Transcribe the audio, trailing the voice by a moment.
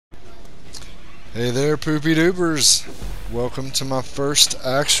Hey there, poopy doopers. Welcome to my first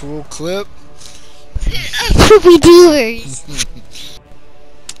actual clip. Poopy doers.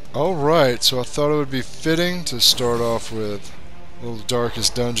 Alright, so I thought it would be fitting to start off with Little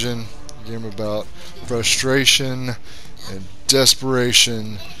Darkest Dungeon, a game about frustration and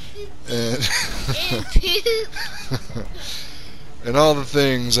desperation and and all the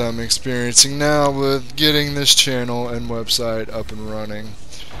things I'm experiencing now with getting this channel and website up and running.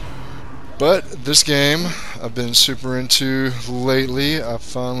 But this game I've been super into lately. I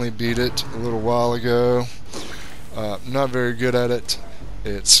finally beat it a little while ago. Not very good at it.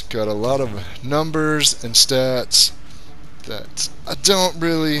 It's got a lot of numbers and stats that I don't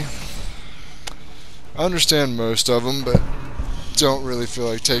really understand, most of them, but don't really feel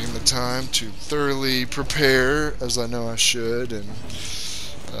like taking the time to thoroughly prepare as I know I should. And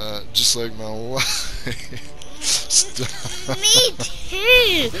just like my life. Me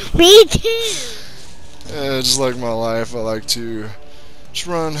too. Me too. Just like my life, I like to just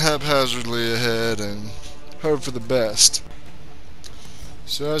run haphazardly ahead and hope for the best.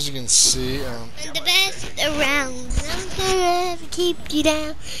 So as you can see, I'm the best around. Never gonna ever keep you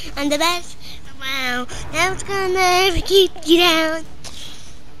down. I'm the best around. Never gonna ever keep you down.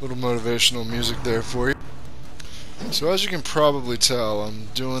 little motivational music there for you. So as you can probably tell, I'm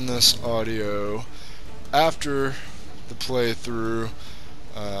doing this audio after the playthrough.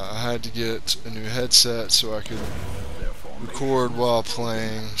 I had to get a new headset so I could record while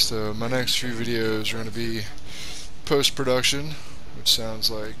playing. So my next few videos are going to be post-production, which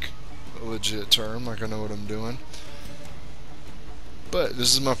sounds like a legit term, like I know what I'm doing. But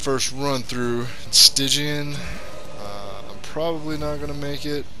this is my first run through Stygian. I'm probably not going to make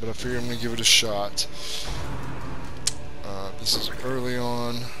it, but I figure I'm going to give it a shot. This is early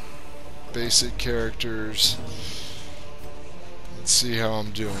on, basic characters. Let's see how I'm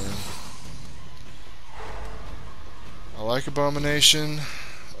doing. I like Abomination.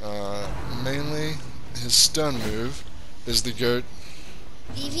 Mainly his stun move is the GOAT.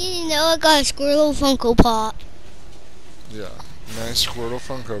 Even you know I got a Squirtle Funko Pop. Yeah, nice Squirtle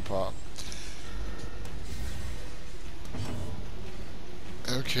Funko Pop.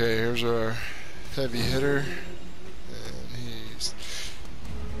 Okay, here's our heavy hitter, and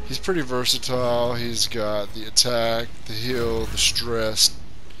he's pretty versatile. He's got the attack, the heal, the stress.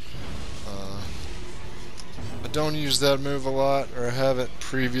 I don't use that move a lot, or I haven't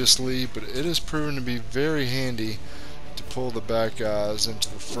previously, but it has proven to be very handy to pull the back guys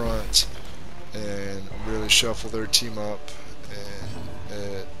into the front and really shuffle their team up, and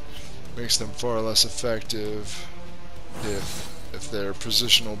it makes them far less effective if they're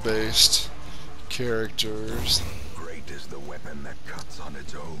positional based characters. Great is the weapon that cuts on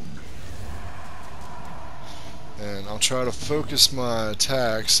its own. And I'll try to focus my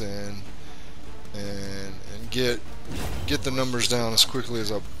attacks and get the numbers down as quickly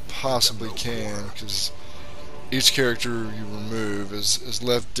as I possibly can, because each character you remove is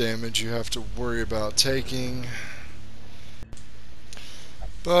left damage you have to worry about taking.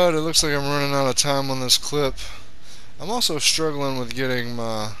 But it looks like I'm running out of time on this clip. I'm also struggling with getting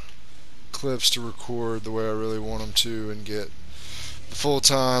my clips to record the way I really want them to and get the full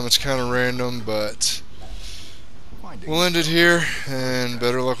time. It's kind of random, but we'll end it here, and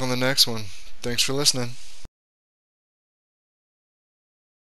better luck on the next one. Thanks for listening.